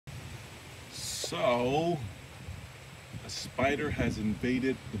So, a spider has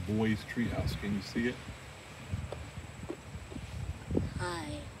invaded the boys' treehouse. Can you see it? Hi.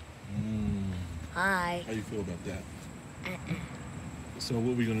 Mm. Hi. How you feel about that? Uh-uh. So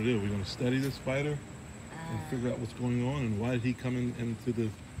what are we going to do? We're going to study the spider and figure out what's going on and why did he come into the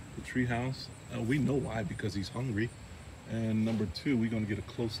treehouse. We know why, because he's hungry. And number two, we're going to get a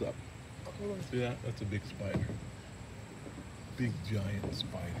close-up. Cool. See that? That's a big spider. Big, giant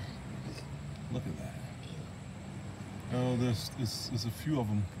spider. Look at that. Oh, there's a few of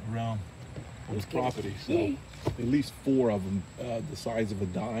them around on the property. So at least 4 of them the size of a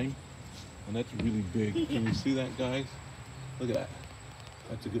dime. And that's really big. Can you see that, guys? Look at that.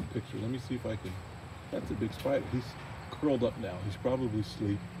 That's a good picture. Let me see if I can. That's a big spider. He's curled up now. He's probably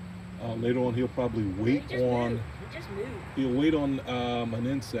asleep. Later on, he'll probably wait on. He'll wait on an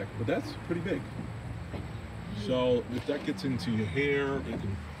insect, but that's pretty big. So if that gets into your hair, it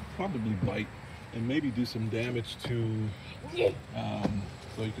can probably bite and maybe do some damage to. So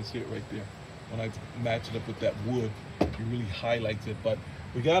you can see it right there. When I match it up with that wood, it really highlights it. But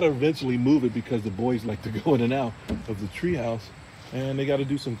we got to eventually move it because the boys like to go in and out of the treehouse, and they got to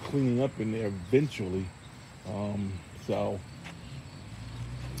do some cleaning up in there eventually. We're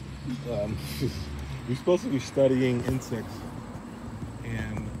supposed to be studying insects,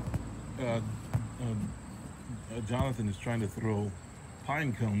 and Jonathan is trying to throw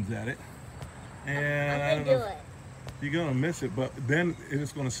pine cones at it, and I don't know if you're gonna miss it, but then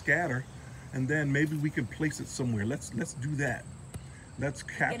it's gonna scatter, and then maybe we can place it somewhere. Let's do that. Let's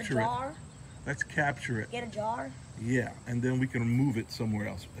capture it. Let's capture it. Get a jar? Yeah, and then we can move it somewhere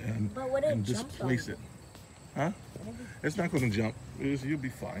else and just place it. Huh? It's not going to jump. You'll be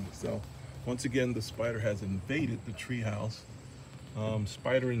fine. So, once again, the spider has invaded the treehouse.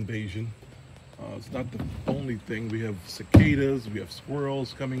 Spider invasion. It's not the only thing. We have cicadas. We have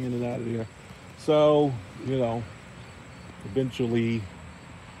squirrels coming in and out of there. So, eventually,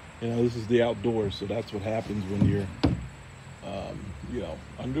 this is the outdoors. So that's what happens when you're,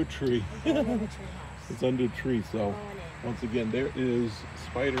 under a tree. It's under a tree. So, once again, there is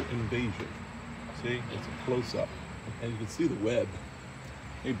spider invasion. See, it's a close-up, and you can see the web.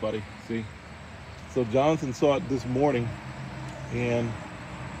 Hey, buddy, see? So Jonathan saw it this morning, and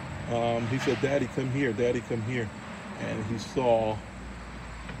he said, "Daddy, come here. Daddy, come here." And he saw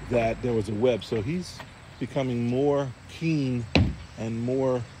that there was a web. So he's becoming more keen and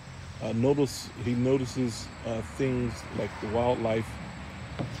more He notices things like the wildlife,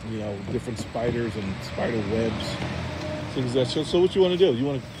 different spiders and spider webs. Things that. So what you want to do? You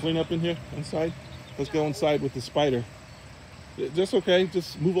want to clean up in here inside? Let's go inside with the spider. That's okay.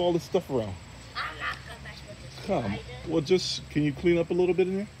 Just move all this stuff around. I'm not gonna mess with the spider. Well, can you clean up a little bit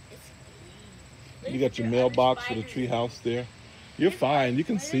in here? You got your mailbox for the tree house there. You're fine. You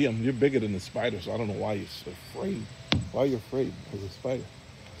can see them. You're bigger than the spider, so I don't know why you're so afraid. Why are you afraid of the spider?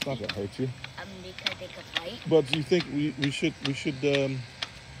 It's not gonna hurt you. Because they could bite. But do you think we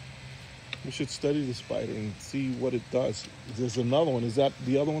should study the spider and see what it does? There's another one. Is that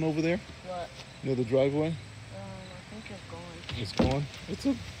the other one over there? What? Near the driveway? I think it's gone. It's gone? It's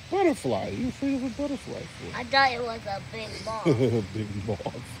a butterfly. You're afraid of a butterfly for? I thought it was a big moth. Big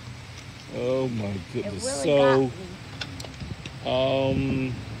moth. Oh my goodness. It really got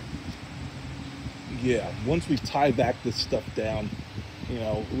me. Yeah, once we tie back this stuff down,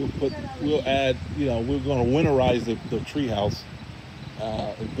 we'll add, we're going to winterize the treehouse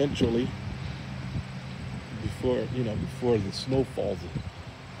eventually before the snow falls.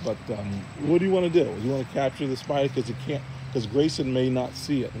 But what do you want to do? You want to capture the spider because Grayson may not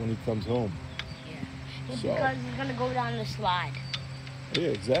see it when he comes home. Yeah. Because he's going to go down the slide. Yeah,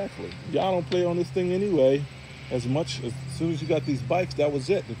 exactly. Y'all don't play on this thing anyway as much. As soon as you got these bikes, that was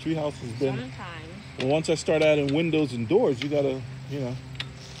it. The treehouse has been. Sometimes. Well, once I start adding windows and doors, you gotta,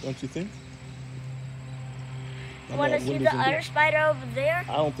 don't you think? You want to see the other spider over there?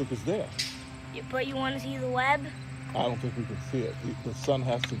 I don't think it's there. But you want to see the web? I don't think we can see it. The sun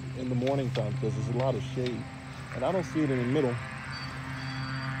has to, in the morning time, because there's a lot of shade. And I don't see it in the middle.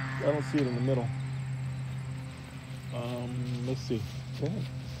 Let's see. Go ahead.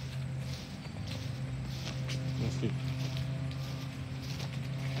 Let's see.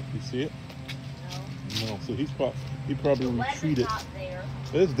 You see it? No. So he probably retreated. Not there.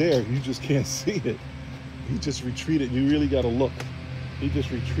 It's there. You just can't see it. He just retreated. You really got to look. He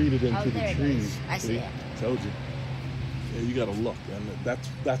just retreated into the trees. I see it. Told you. Yeah, you got to look, and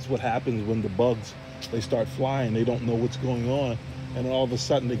that's what happens when the bugs they start flying. They don't know what's going on, and then all of a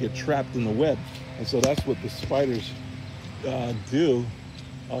sudden they get trapped in the web. And so that's what the spiders do.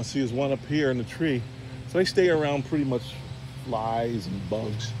 See, there's one up here in the tree. So they stay around pretty much flies and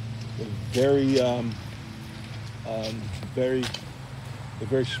bugs. Very, very, they're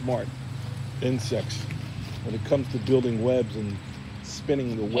very smart insects when it comes to building webs and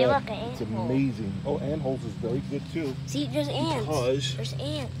spinning the Hey, web. look, an It's ant hole. amazing. Oh, ant holes is very good too. See, there's ants. Because There's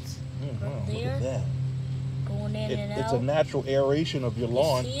ants. wow, Right look there. at that. Going in and It's out. a natural aeration of your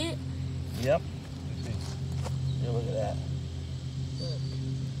lawn. You see it? Yep. Yeah, look at that. Look.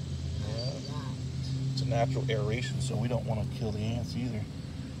 Yeah. It's a natural aeration, so we don't want to kill the ants either.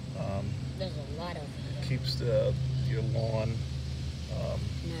 There's a lot of it. Keeps your lawn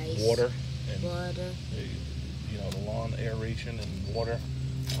Nice. water and Water. the lawn aeration and water.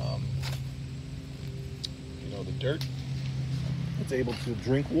 The dirt. It's able to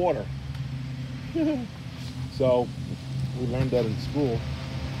drink water. So we learned that in school,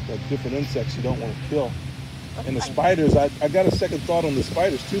 that different insects you don't want to kill. And the spiders, I got a second thought on the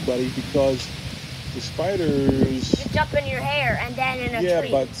spiders too, buddy, because the spiders. You jump in your hair and then in a tree. Yeah,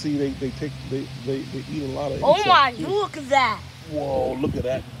 but see, they eat a lot of Oh insects my, too. look at that. Whoa, look at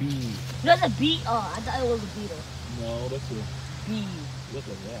that bee. That's a bee. Oh, I thought it was a beetle. No, that's a Bee. look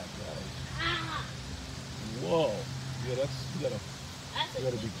at that, guys. Ah, Whoa. Yeah, you gotta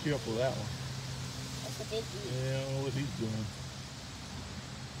that's be careful of that one. That's a big bee. Yeah, I don't know what he's doing.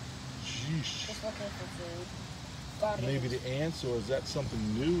 Sheesh. Just looking for food. Garbage. Maybe the ants, or is that something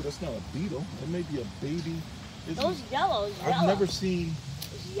new? That's not a beetle. It may be a baby. Those yellows. I've never seen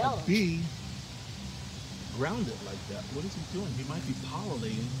It's a yellow. bee grounded like that. What is he doing? He might be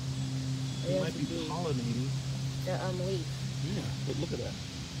pollinating. He There's might a be bee. pollinating. The leaf. Yeah, but look at that.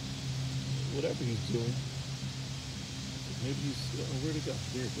 Whatever he's doing. Maybe he's, where'd it go?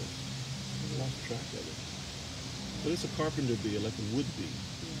 There it goes. I lost track of it. But it's a carpenter bee, like a wood bee.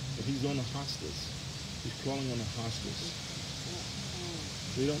 But he's on the hostas. He's crawling on the hostas.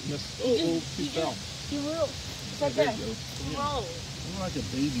 They don't mess. He fell. He will. It's like There that. you go. He Yeah. rolls. More like a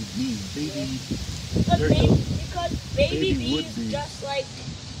baby bee. Baby. Because There you go. baby Baby would bees be. just like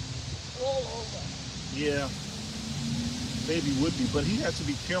roll over. Yeah. Baby would be, but he has to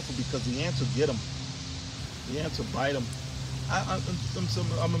be careful because the ants will get him. The ants will bite him.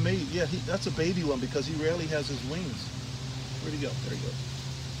 I'm amazed. Yeah, that's a baby one because he rarely has his wings. Where'd he go? There he goes.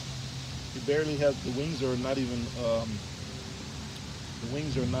 He barely has, the wings are not even,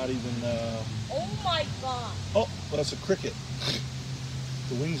 Oh my god. oh, that's a cricket.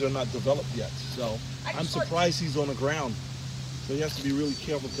 The wings are not developed yet, so I'm surprised he's on the ground. So he has to be really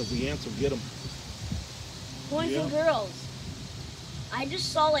careful because the ants will get him. Boys and girls, I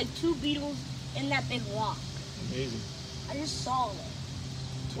just saw like 2 beetles in that big rock. Amazing. I just saw it.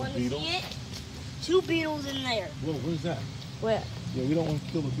 Two Want beetles. to see it? 2 beetles in there. Whoa, where's that? Where? Yeah, we don't want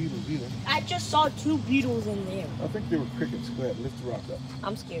to kill the beetles either. I just saw 2 beetles in there. I think they were crickets. Go ahead, lift the rock up.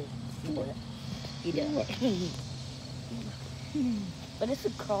 I'm scared. You do it. You do What? it. But if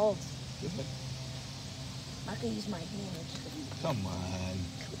it crawls, I can use my hands. Come on.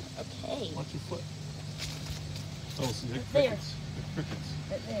 Okay. Watch your foot. Oh, see, they're There. crickets. They're crickets.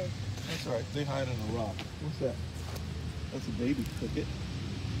 Right there. That's all right. They hide in a rock. What's that? That's a baby cricket.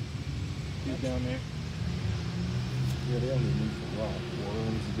 He's down there. Yeah, they only need the rock.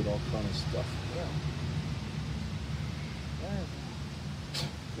 Worms, you get all kind of stuff.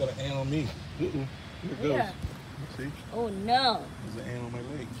 Got an ant on me. Here it goes. Yeah. See? Oh no. There's an ant on my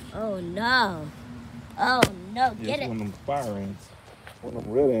leg. Oh no. Oh no. Yeah, Get it's it. one of them fire ants. One of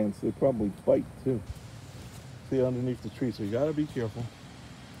them red ants. They probably bite too. See, underneath the tree. So you gotta be careful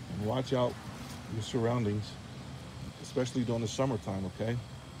and watch out your surroundings, especially during the summertime. Okay.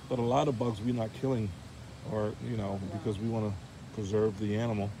 But a lot of bugs we're not killing, or because we want to preserve the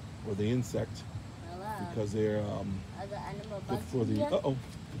animal or the insect because they're Are the animal good bugs for the. in here?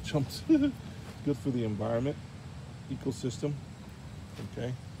 It jumped. Good for the environment, ecosystem.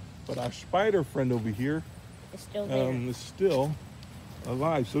 Okay. But our spider friend over here It's still there. is still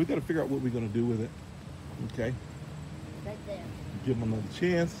alive. So we got to figure out what we're going to do with it. Okay. Right there. Give him another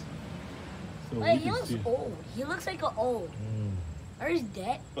chance. So Wait, we he can looks see. old. He looks like an old. Or he's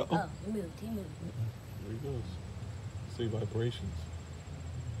dead. Uh-oh. Oh, he moved. He moved. There he goes. See vibrations.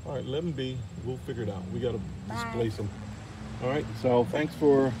 All right, let him be. We'll figure it out. We got to displace him. All right. So thanks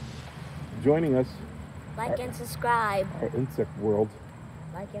for joining us. Like and subscribe. Our insect world.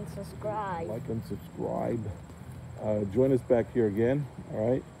 Like and subscribe. Like and subscribe. Join us back here again. All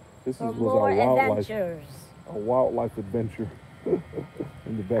right. This For was more our adventures. wildlife adventure in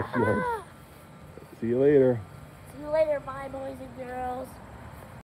the backyard. See you later. See you later, bye, boys and girls.